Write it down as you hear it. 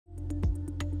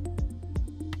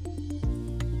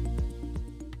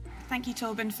Thank you,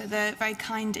 Torben, for the very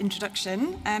kind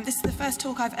introduction. This is the first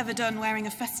talk I've ever done wearing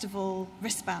a festival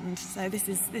wristband, so this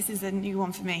is a new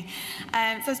one for me.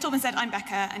 So as Torben said, I'm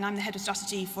Becca, and I'm the Head of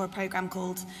Strategy for a programme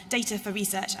called Data for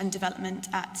Research and Development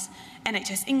at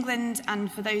NHS England. And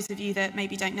for those of you that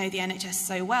maybe don't know the NHS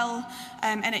so well,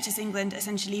 NHS England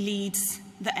essentially leads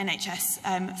the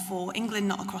NHS for England,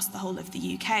 not across the whole of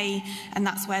the UK, and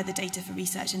that's where the Data for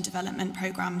Research and Development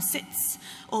programme sits,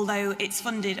 although it's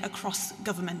funded across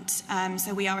government.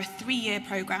 So we are a 3-year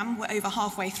programme, we're over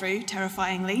halfway through,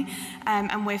 terrifyingly,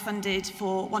 and we're funded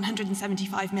for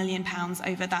 £175 million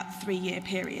over that 3-year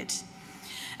period.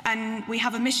 And we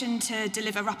have a mission to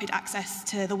deliver rapid access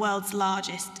to the world's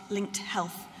largest linked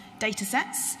health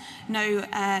datasets, no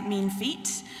mean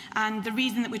feat. And the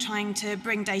reason that we're trying to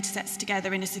bring datasets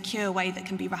together in a secure way that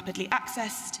can be rapidly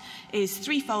accessed is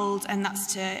threefold, and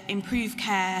that's to improve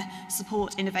care,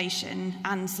 support innovation,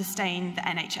 and sustain the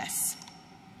NHS.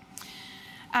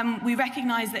 We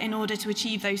recognise that in order to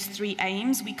achieve those 3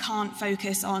 aims, we can't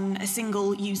focus on a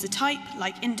single user type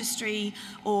like industry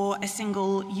or a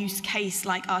single use case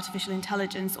like artificial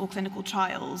intelligence or clinical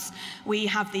trials. We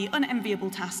have the unenviable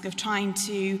task of trying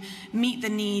to meet the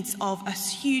needs of a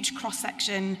huge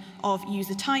cross-section of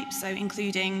user types, so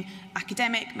including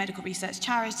academic, medical research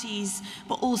charities,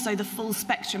 but also the full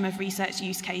spectrum of research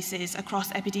use cases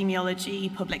across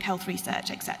epidemiology, public health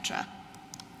research, etc.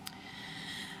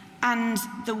 And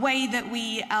the way that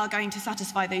we are going to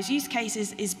satisfy those use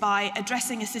cases is by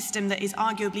addressing a system that is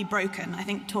arguably broken. I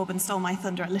think Torben stole my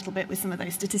thunder a little bit with some of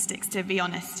those statistics, to be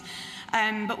honest.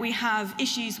 But we have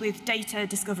issues with data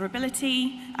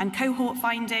discoverability and cohort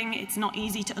finding. It's not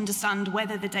easy to understand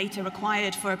whether the data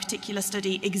required for a particular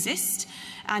study exist,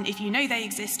 and if you know they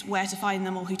exist, where to find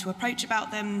them or who to approach about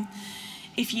them.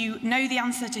 If you know the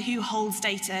answer to who holds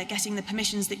data, getting the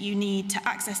permissions that you need to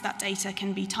access that data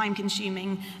can be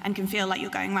time-consuming and can feel like you're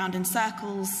going round in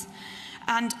circles.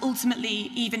 And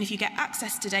ultimately, even if you get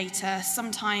access to data,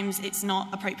 sometimes it's not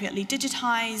appropriately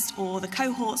digitised, or the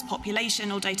cohorts,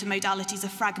 population, or data modalities are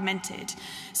fragmented.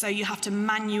 So you have to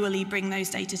manually bring those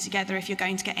data together if you're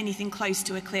going to get anything close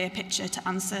to a clear picture to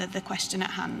answer the question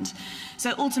at hand.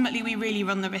 So ultimately, we really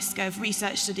run the risk of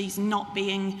research studies not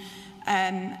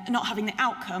having the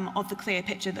outcome of the clear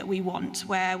picture that we want,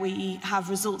 where we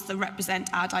have results that represent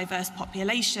our diverse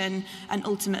population and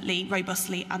ultimately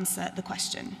robustly answer the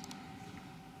question.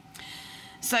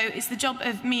 So it's the job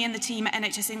of me and the team at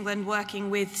NHS England,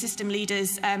 working with system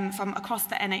leaders from across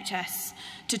the NHS,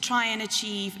 to try and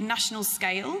achieve national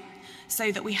scale, so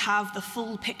that we have the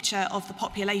full picture of the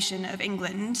population of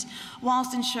England,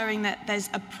 whilst ensuring that there's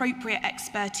appropriate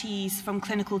expertise from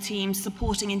clinical teams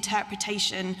supporting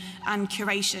interpretation and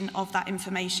curation of that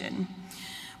information.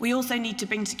 We also need to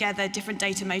bring together different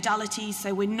data modalities,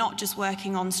 so we're not just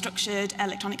working on structured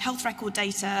electronic health record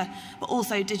data, but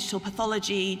also digital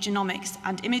pathology, genomics,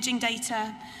 and imaging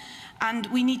data. And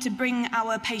we need to bring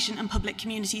our patient and public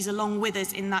communities along with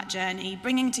us in that journey,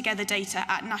 bringing together data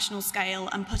at national scale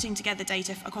and putting together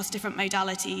data across different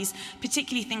modalities,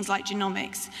 particularly things like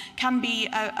genomics, can be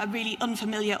a really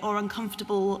unfamiliar or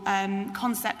uncomfortable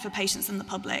concept for patients and the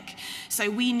public.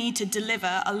 So we need to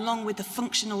deliver, along with the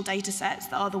functional data sets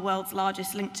that are the world's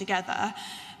largest linked together,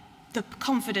 the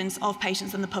confidence of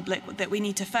patients and the public that we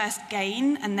need to first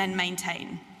gain and then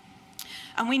maintain.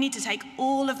 And we need to take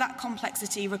all of that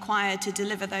complexity required to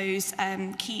deliver those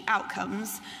key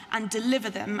outcomes and deliver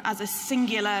them as a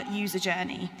singular user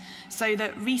journey, so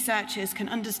that researchers can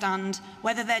understand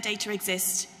whether their data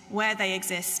exists, where they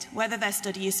exist, whether their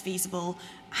study is feasible,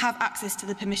 have access to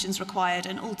the permissions required,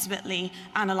 and ultimately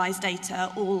analyse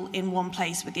data all in one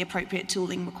place with the appropriate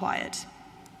tooling required.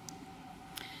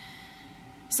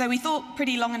 So we thought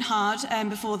pretty long and hard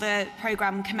before the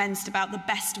programme commenced about the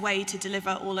best way to deliver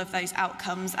all of those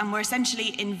outcomes, and we're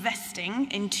essentially investing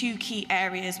in 2 key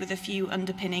areas with a few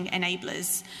underpinning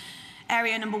enablers.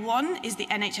 Area number 1 is the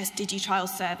NHS DigiTrial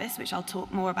service, which I'll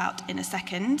talk more about in a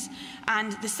second.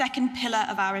 And the second pillar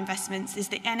of our investments is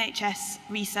the NHS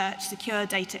Research Secure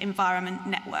Data Environment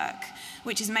Network,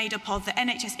 which is made up of the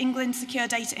NHS England Secure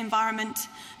Data Environment,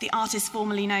 the artist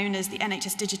formerly known as the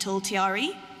NHS Digital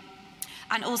TRE,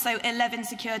 and also 11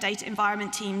 secure data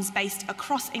environment teams based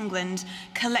across England,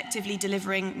 collectively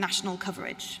delivering national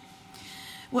coverage.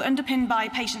 We're underpinned by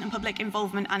patient and public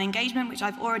involvement and engagement, which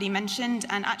I've already mentioned,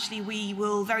 and actually we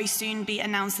will very soon be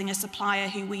announcing a supplier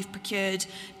who we've procured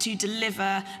to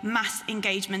deliver mass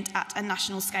engagement at a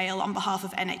national scale on behalf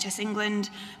of NHS England,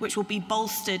 which will be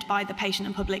bolstered by the patient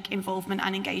and public involvement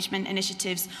and engagement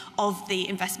initiatives of the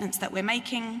investments that we're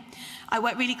making. I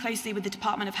work really closely with the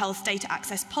Department of Health's Data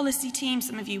Access Policy team.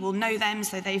 Some of you will know them,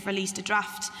 so they've released a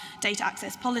draft data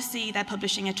access policy. They're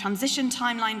publishing a transition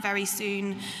timeline very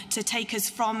soon to take us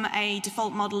from a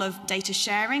default model of data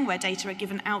sharing, where data are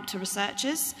given out to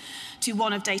researchers, to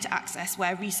one of data access,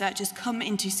 where researchers come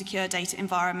into secure data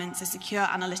environments, a secure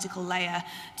analytical layer,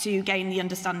 to gain the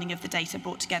understanding of the data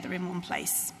brought together in one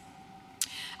place.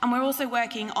 And we're also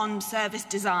working on service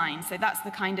design. So that's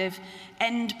the kind of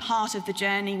end part of the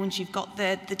journey once you've got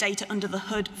the data under the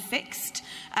hood fixed.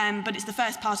 But it's the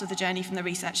first part of the journey from the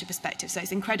researcher perspective. So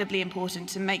it's incredibly important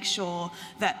to make sure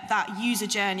that that user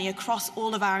journey across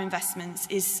all of our investments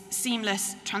is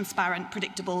seamless, transparent,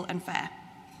 predictable, and fair.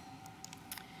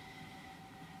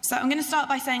 So I'm going to start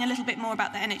by saying a little bit more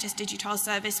about the NHS DigiTrial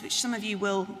service, which some of you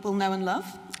will know and love.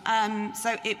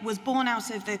 So it was born out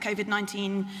of the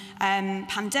COVID-19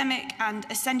 pandemic and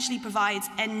essentially provides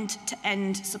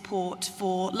end-to-end support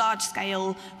for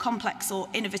large-scale, complex or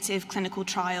innovative clinical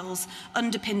trials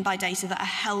underpinned by data that are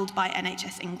held by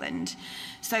NHS England.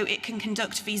 So it can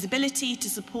conduct feasibility to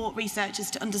support researchers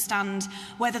to understand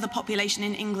whether the population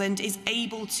in England is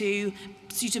able to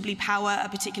suitably power a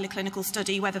particular clinical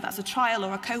study, whether that's a trial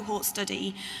or a cohort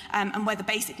study, and whether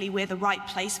basically we're the right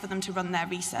place for them to run their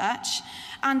research,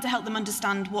 and to help them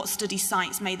understand what study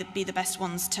sites may be the best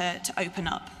ones to open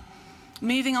up.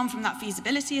 Moving on from that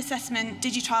feasibility assessment,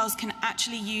 DigiTrials can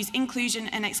actually use inclusion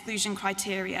and exclusion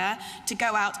criteria to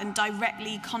go out and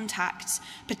directly contact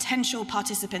potential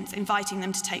participants, inviting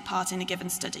them to take part in a given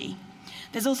study.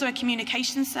 There's also a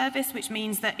communication service, which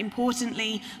means that,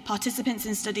 importantly, participants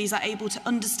in studies are able to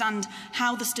understand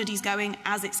how the study's going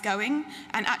as it's going,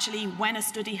 and actually when a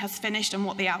study has finished and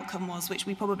what the outcome was, which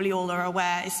we probably all are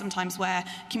aware is sometimes where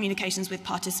communications with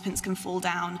participants can fall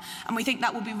down. And we think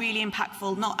that will be really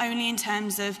impactful, not only in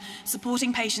terms of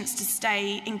supporting patients to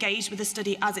stay engaged with the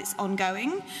study as it's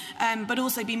ongoing, but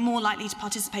also be more likely to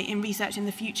participate in research in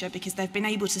the future because they've been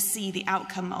able to see the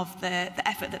outcome of the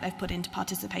effort that they've put into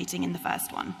participating in the first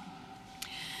one.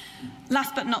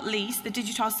 Last but not least, the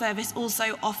DigiTrial service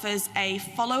also offers a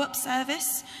follow-up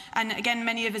service. And again,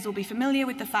 many of us will be familiar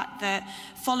with the fact that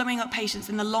following up patients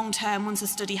in the long term once a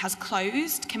study has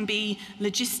closed can be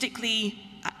logistically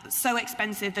so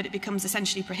expensive that it becomes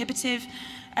essentially prohibitive.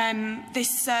 This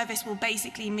service will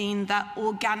basically mean that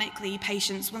organically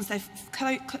patients, once they've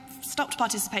stopped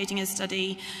participating in a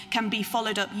study, can be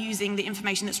followed up using the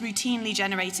information that's routinely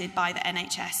generated by the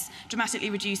NHS, dramatically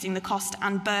reducing the cost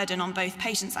and burden on both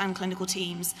patients and clinical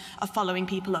teams of following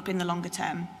people up in the longer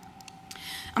term.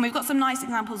 And we've got some nice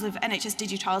examples of NHS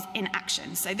DigiTrials in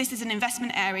action. So this is an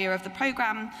investment area of the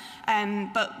programme,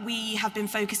 but we have been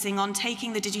focusing on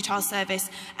taking the DigiTrial service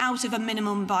out of a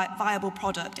minimum viable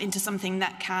product into something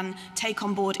that can take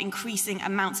on board increasing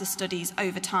amounts of studies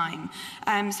over time.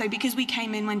 So because we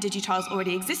came in when DigiTrials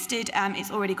already existed,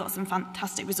 it's already got some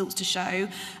fantastic results to show,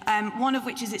 one of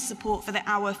which is its support for the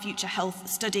Our Future Health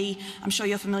study. I'm sure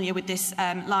you're familiar with this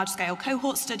large-scale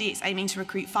cohort study. It's aiming to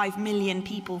recruit 5 million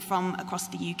people from across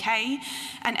the UK,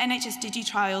 and NHS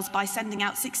DigiTrials, by sending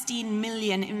out 16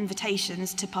 million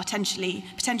invitations to potentially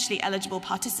eligible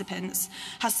participants,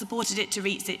 has supported it to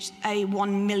reach a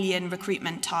 1 million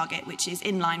recruitment target, which is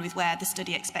in line with where the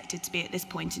study expected to be at this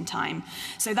point in time.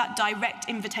 So that direct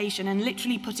invitation and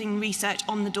literally putting research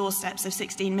on the doorsteps of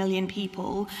 16 million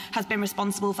people has been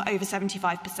responsible for over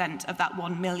 75% of that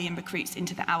 1 million recruits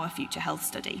into the Our Future Health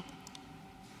study.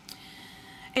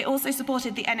 It also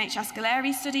supported the NHS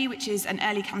Galleri study, which is an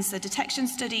early cancer detection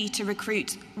study, to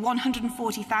recruit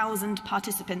 140,000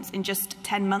 participants in just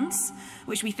 10 months,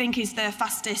 which we think is the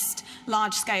fastest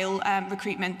large-scale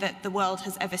recruitment that the world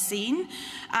has ever seen.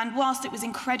 And whilst it was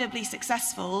incredibly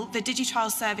successful, the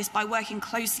DigiTrial service, by working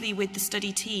closely with the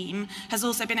study team, has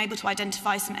also been able to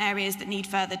identify some areas that need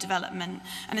further development.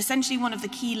 And essentially one of the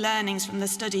key learnings from the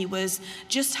study was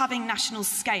just having national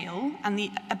scale and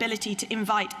the ability to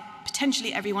invite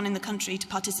potentially everyone in the country to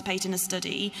participate in a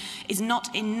study is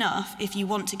not enough if you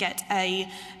want to get a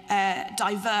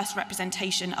diverse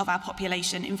representation of our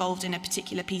population involved in a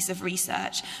particular piece of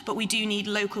research. But we do need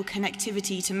local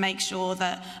connectivity to make sure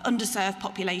that underserved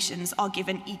populations are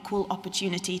given equal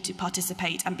opportunity to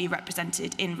participate and be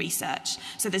represented in research.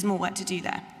 So there's more work to do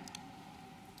there.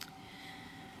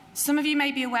 Some of you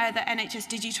may be aware that NHS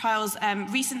DigiTrials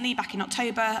recently, back in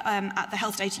October, at the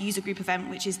Health Data User Group event,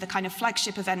 which is the kind of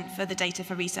flagship event for the Data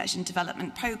for Research and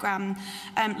Development programme,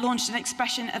 launched an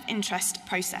expression of interest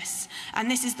process. And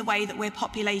this is the way that we're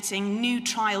populating new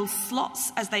trial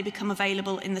slots as they become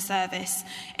available in the service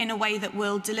in a way that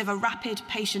will deliver rapid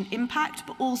patient impact,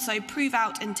 but also prove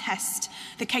out and test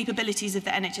the capabilities of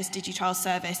the NHS DigiTrials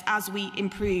service as we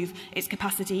improve its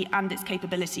capacity and its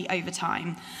capability over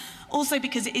time. Also,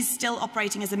 because it is still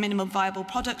operating as a minimum viable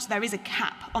product, there is a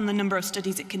cap on the number of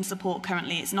studies it can support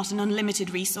currently. It's not an unlimited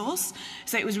resource.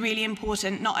 So it was really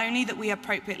important not only that we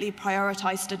appropriately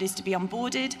prioritise studies to be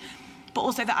onboarded, but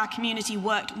also that our community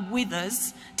worked with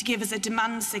us to give us a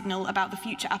demand signal about the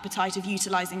future appetite of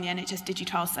utilising the NHS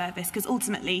DigiTrial service, because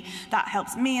ultimately that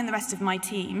helps me and the rest of my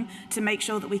team to make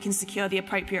sure that we can secure the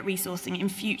appropriate resourcing in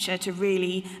future to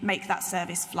really make that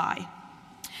service fly.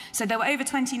 So there were over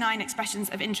 29 expressions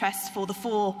of interest for the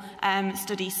 4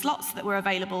 study slots that were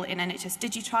available in NHS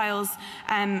DigiTrials,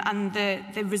 and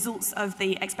the results of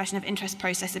the expression of interest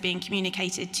process are being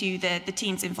communicated to the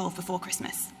teams involved before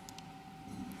Christmas.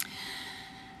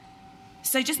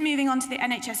 So just moving on to the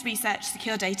NHS Research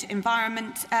Secure Data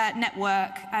Environment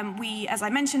Network, we, as I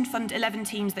mentioned, fund 11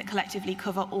 teams that collectively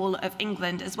cover all of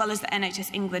England, as well as the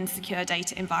NHS England Secure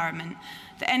Data Environment.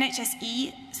 The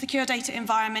NHSE Secure Data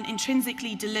Environment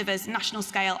intrinsically delivers national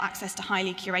scale access to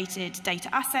highly curated data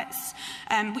assets,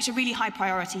 which are really high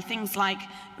priority, things like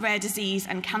rare disease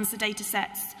and cancer data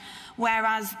sets.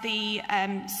 Whereas the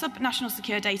sub-national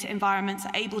secure data environments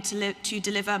are able to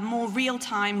deliver more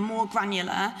real-time, more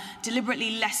granular,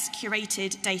 deliberately less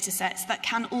curated data sets that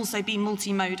can also be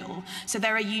multimodal. So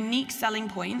there are unique selling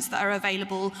points that are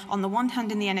available on the one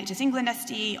hand in the NHS England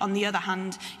SDE, on the other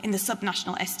hand in the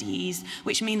sub-national SDEs,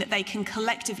 which mean that they can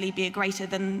collectively be a greater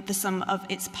than the sum of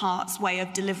its parts way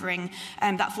of delivering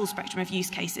that full spectrum of use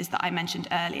cases that I mentioned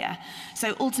earlier.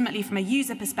 So ultimately, from a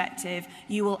user perspective,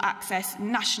 you will access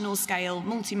national scale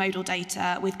multimodal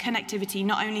data with connectivity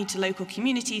not only to local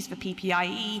communities for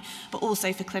PPIE, but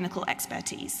also for clinical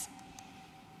expertise.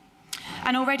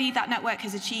 And already that network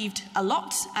has achieved a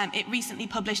lot. It recently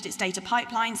published its data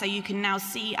pipeline, so you can now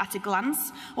see at a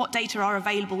glance what data are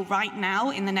available right now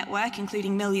in the network,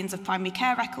 including millions of primary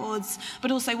care records,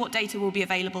 but also what data will be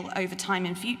available over time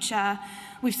in future.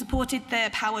 We've supported the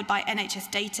Powered by NHS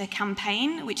Data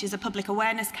campaign, which is a public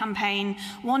awareness campaign.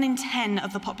 1 in 10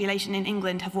 of the population in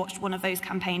England have watched one of those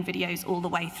campaign videos all the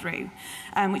way through,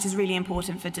 which is really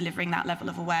important for delivering that level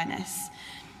of awareness.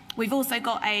 We've also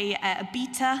got a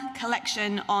beta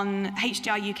collection on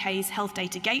HDR UK's Health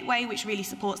Data Gateway, which really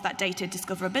supports that data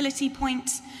discoverability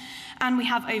point. And we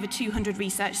have over 200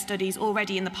 research studies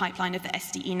already in the pipeline of the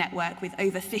SDE network, with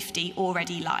over 50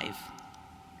 already live.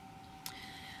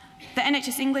 The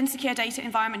NHS England Secure Data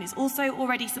Environment is also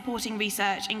already supporting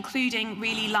research, including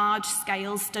really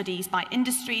large-scale studies by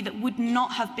industry that would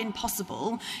not have been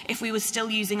possible if we were still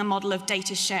using a model of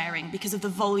data sharing because of the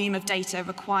volume of data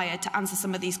required to answer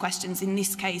some of these questions, in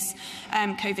this case,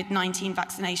 COVID-19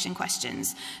 vaccination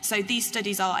questions. So these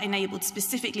studies are enabled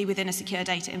specifically within a secure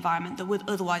data environment that would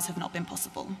otherwise have not been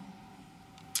possible.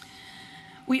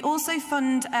 We also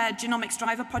fund a Genomics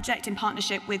Driver project in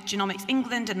partnership with Genomics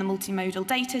England and the Multimodal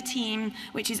Data team,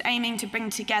 which is aiming to bring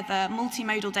together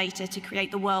multimodal data to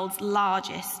create the world's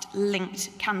largest linked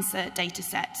cancer data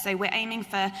set. So we're aiming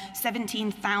for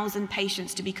 17,000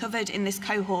 patients to be covered in this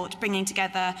cohort, bringing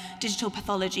together digital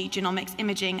pathology, genomics,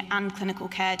 imaging, and clinical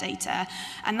care data.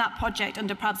 And that project,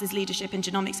 under Prabh's leadership in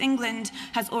Genomics England,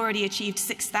 has already achieved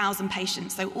 6,000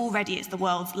 patients. So already it's the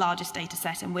world's largest data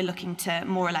set, and we're looking to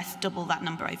more or less double that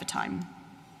number over time.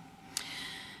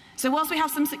 So whilst we have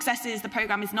some successes, the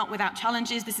programme is not without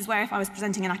challenges. This is where, if I was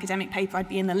presenting an academic paper, I'd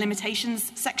be in the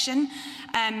limitations section.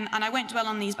 And I won't dwell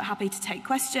on these, but happy to take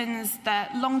questions. The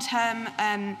long-term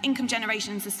income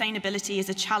generation and sustainability is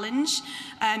a challenge.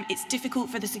 It's difficult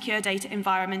for the secure data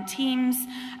environment teams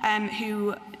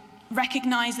who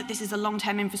recognise that this is a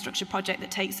long-term infrastructure project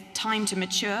that takes time to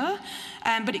mature,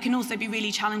 but it can also be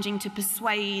really challenging to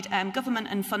persuade government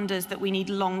and funders that we need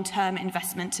long-term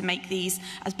investment to make these,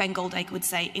 as Ben Goldacre would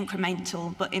say,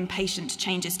 incremental but impatient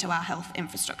changes to our health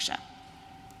infrastructure.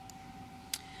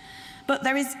 But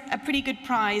there is a pretty good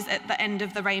prize at the end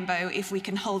of the rainbow if we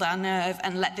can hold our nerve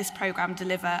and let this programme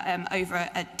deliver over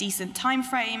a decent time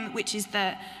frame, which is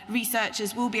that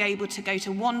researchers will be able to go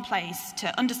to one place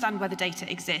to understand where the data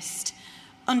exist,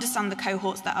 understand the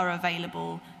cohorts that are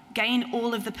available, gain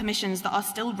all of the permissions that are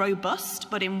still robust,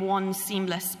 but in one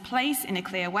seamless place in a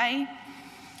clear way,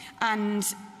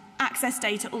 and access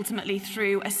data ultimately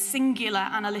through a singular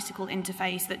analytical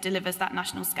interface that delivers that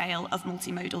national scale of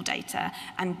multimodal data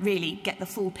and really get the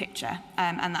full picture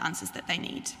and the answers that they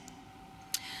need.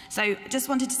 So just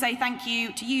wanted to say thank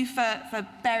you to you for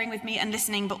bearing with me and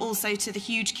listening, but also to the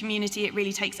huge community. It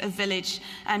really takes a village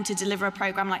to deliver a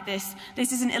programme like this.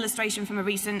 This is an illustration from a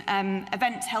recent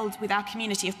event held with our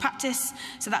community of practice.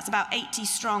 So that's about 80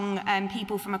 strong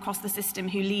people from across the system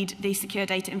who lead the secure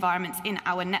data environments in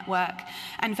our network.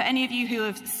 And for any of you who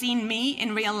have seen me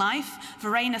in real life,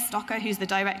 Verena Stocker, who's the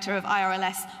director of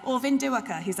IRLS, or Vin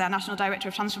Diwakar, who's our national director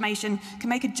of transformation, can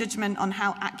make a judgment on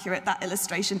how accurate that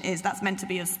illustration is. That's meant to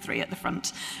be us three at the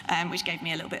front, which gave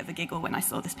me a little bit of a giggle when I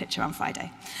saw this picture on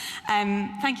Friday.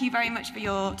 Thank you very much for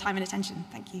your time and attention.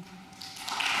 Thank you.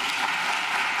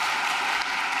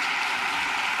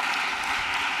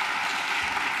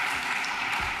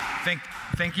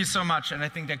 Thank you so much, and I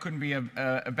think there couldn't be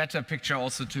a better picture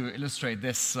also to illustrate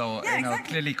this. So, yeah,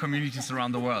 exactly. Clearly communities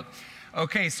around the world.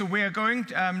 Okay, so we are going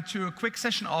to a quick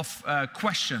session of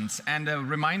questions, and a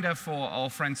reminder for our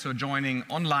friends who are joining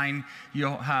online, you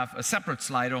have a separate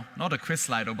Slido, not a quiz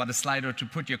Slido, but a Slido to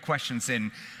put your questions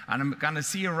in. And I'm going to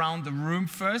see around the room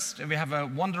first. We have a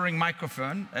wandering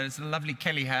microphone, as the lovely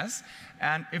Kelly has,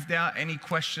 and if there are any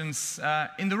questions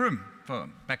in the room for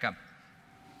backup.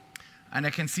 And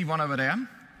I can see one over there.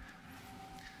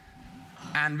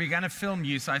 And we're going to film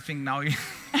you, so I think now you...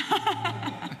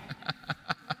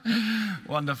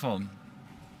 Wonderful.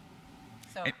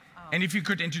 So, and if you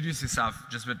could introduce yourself,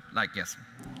 just with yes.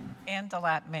 Anne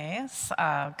Delat-Mays,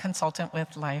 consultant with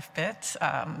Lifebit,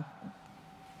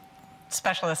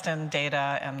 specialist in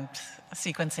data and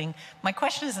sequencing. My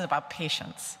question is about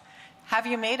patients. Have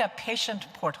you made a patient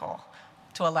portal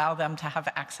to allow them to have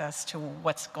access to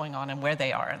what's going on and where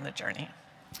they are in the journey?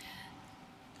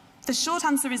 The short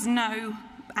answer is no,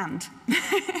 and.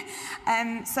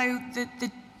 So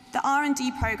the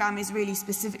R&D program is really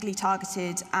specifically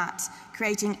targeted at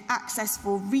creating access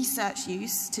for research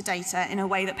use to data in a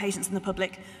way that patients and the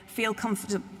public feel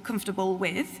comfortable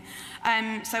with.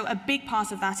 So a big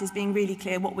part of that is being really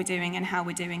clear what we're doing and how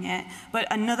we're doing it. But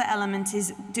another element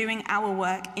is doing our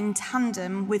work in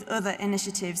tandem with other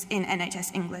initiatives in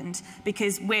NHS England,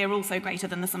 because we're also greater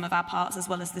than the sum of our parts, as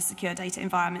well as the secure data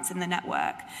environments in the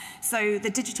network. So the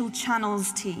digital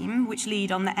channels team, which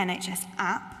lead on the NHS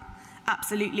app,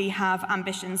 absolutely have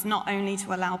ambitions not only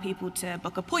to allow people to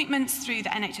book appointments through the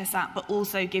NHS app, but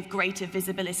also give greater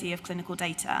visibility of clinical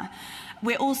data.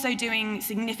 We're also doing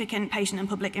significant patient and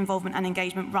public involvement and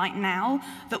engagement right now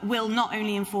that will not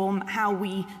only inform how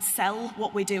we sell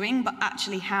what we're doing, but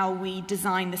actually how we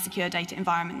design the secure data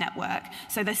environment network.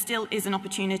 So there still is an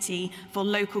opportunity for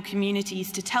local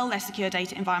communities to tell their secure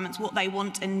data environments what they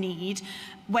want and need,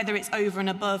 whether it's over and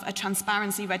above a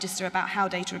transparency register about how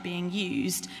data are being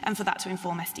used, and for that to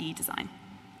inform SDE design.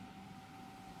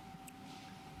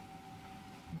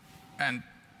 And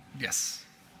yes.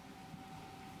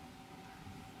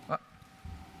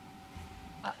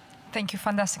 Thank you,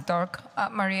 fantastic talk,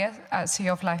 Maria,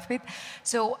 CEO of Lifebit.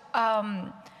 So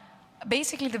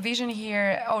basically the vision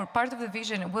here, or part of the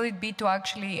vision, will it be to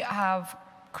actually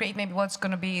create maybe what's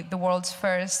going to be the world's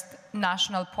first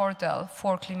national portal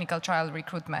for clinical trial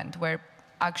recruitment, where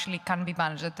actually can be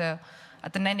managed at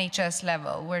an NHS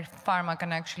level, where pharma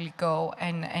can actually go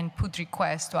and put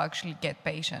requests to actually get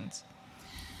patients?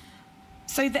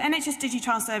 So the NHS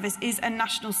DigiTrial service is a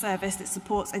national service that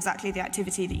supports exactly the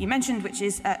activity that you mentioned, which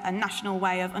is a national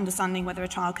way of understanding whether a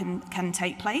trial can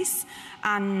take place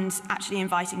and actually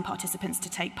inviting participants to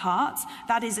take part.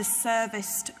 That is a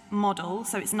serviced model,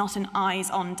 so it's not an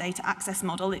eyes-on data access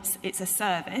model, it's a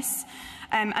service.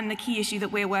 And the key issue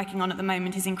that we're working on at the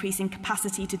moment is increasing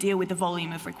capacity to deal with the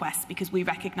volume of requests, because we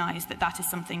recognise that that is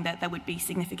something that there would be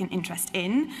significant interest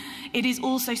in. It is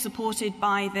also supported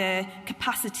by the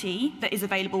capacity that is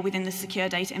available within the secure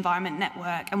data environment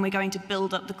network, and we're going to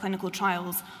build up the clinical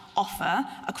trials offer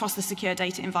across the secure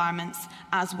data environments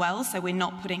as well, so we're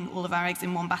not putting all of our eggs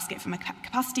in one basket from a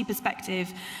capacity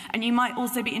perspective. And you might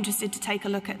also be interested to take a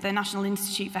look at the National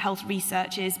Institute for Health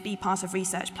Research's Be Part of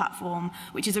Research platform,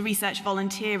 which is a research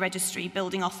volunteer registry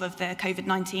building off of the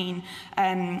COVID-19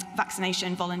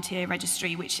 vaccination volunteer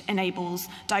registry, which enables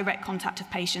direct contact of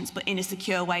patients, but in a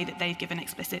secure way that they've given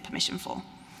explicit permission for.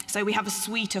 So we have a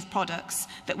suite of products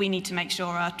that we need to make sure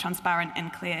are transparent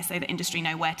and clear so that industry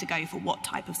know where to go for what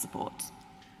type of support.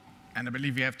 And I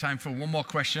believe we have time for one more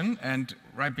question. And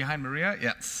right behind Maria,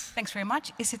 yes. Thanks very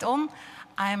much. Is it on?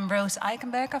 I'm Rose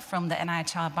Eichenberger from the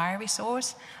NIHR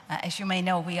Bioresource. As you may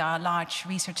know, we are a large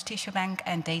research tissue bank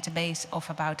and database of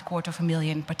about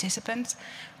 250,000 participants.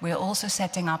 We're also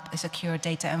setting up a secure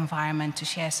data environment to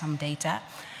share some data.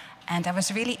 And I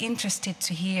was really interested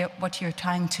to hear what you're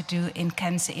trying to do in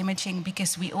cancer imaging,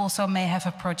 because we also may have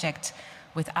a project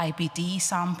with IBD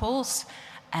samples,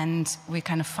 and we're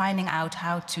kind of finding out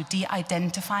how to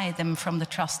de-identify them from the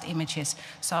trust images.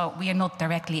 So we are not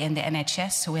directly in the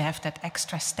NHS, so we have that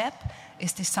extra step.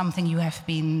 Is this something you have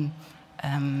been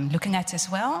looking at as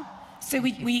well? So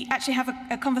we actually have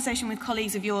a conversation with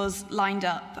colleagues of yours lined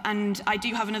up, and I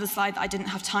do have another slide that I didn't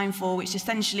have time for, which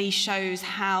essentially shows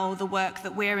how the work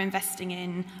that we're investing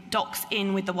in docks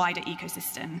in with the wider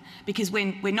ecosystem, because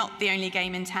we're not the only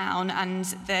game in town, and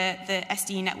the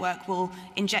SDE network will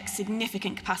inject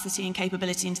significant capacity and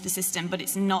capability into the system, but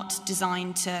it's not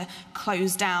designed to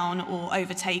close down or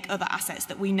overtake other assets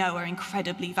that we know are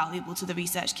incredibly valuable to the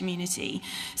research community.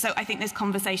 So I think there's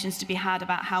conversations to be had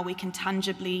about how we can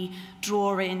tangibly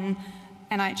draw in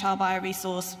NIHR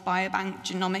Bioresource, Biobank,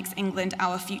 Genomics England,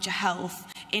 Our Future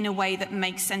Health, in a way that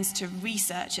makes sense to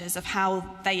researchers of how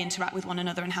they interact with one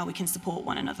another and how we can support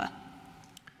one another.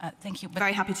 Thank you.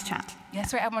 Very happy to chat.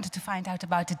 Yes, I wanted to find out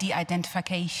about the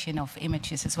de-identification of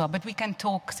images as well, but we can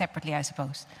talk separately, I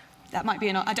suppose. That might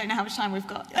be I don't know how much time we've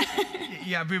got.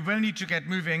 Yeah, we will need to get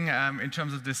moving in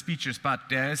terms of the speeches, but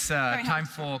there's time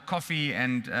for coffee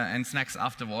and snacks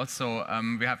afterwards. So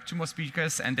we have 2 more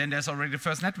speakers, and then there's already the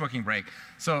first networking break.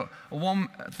 So a warm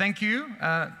thank you.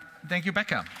 Thank you,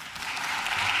 Becca.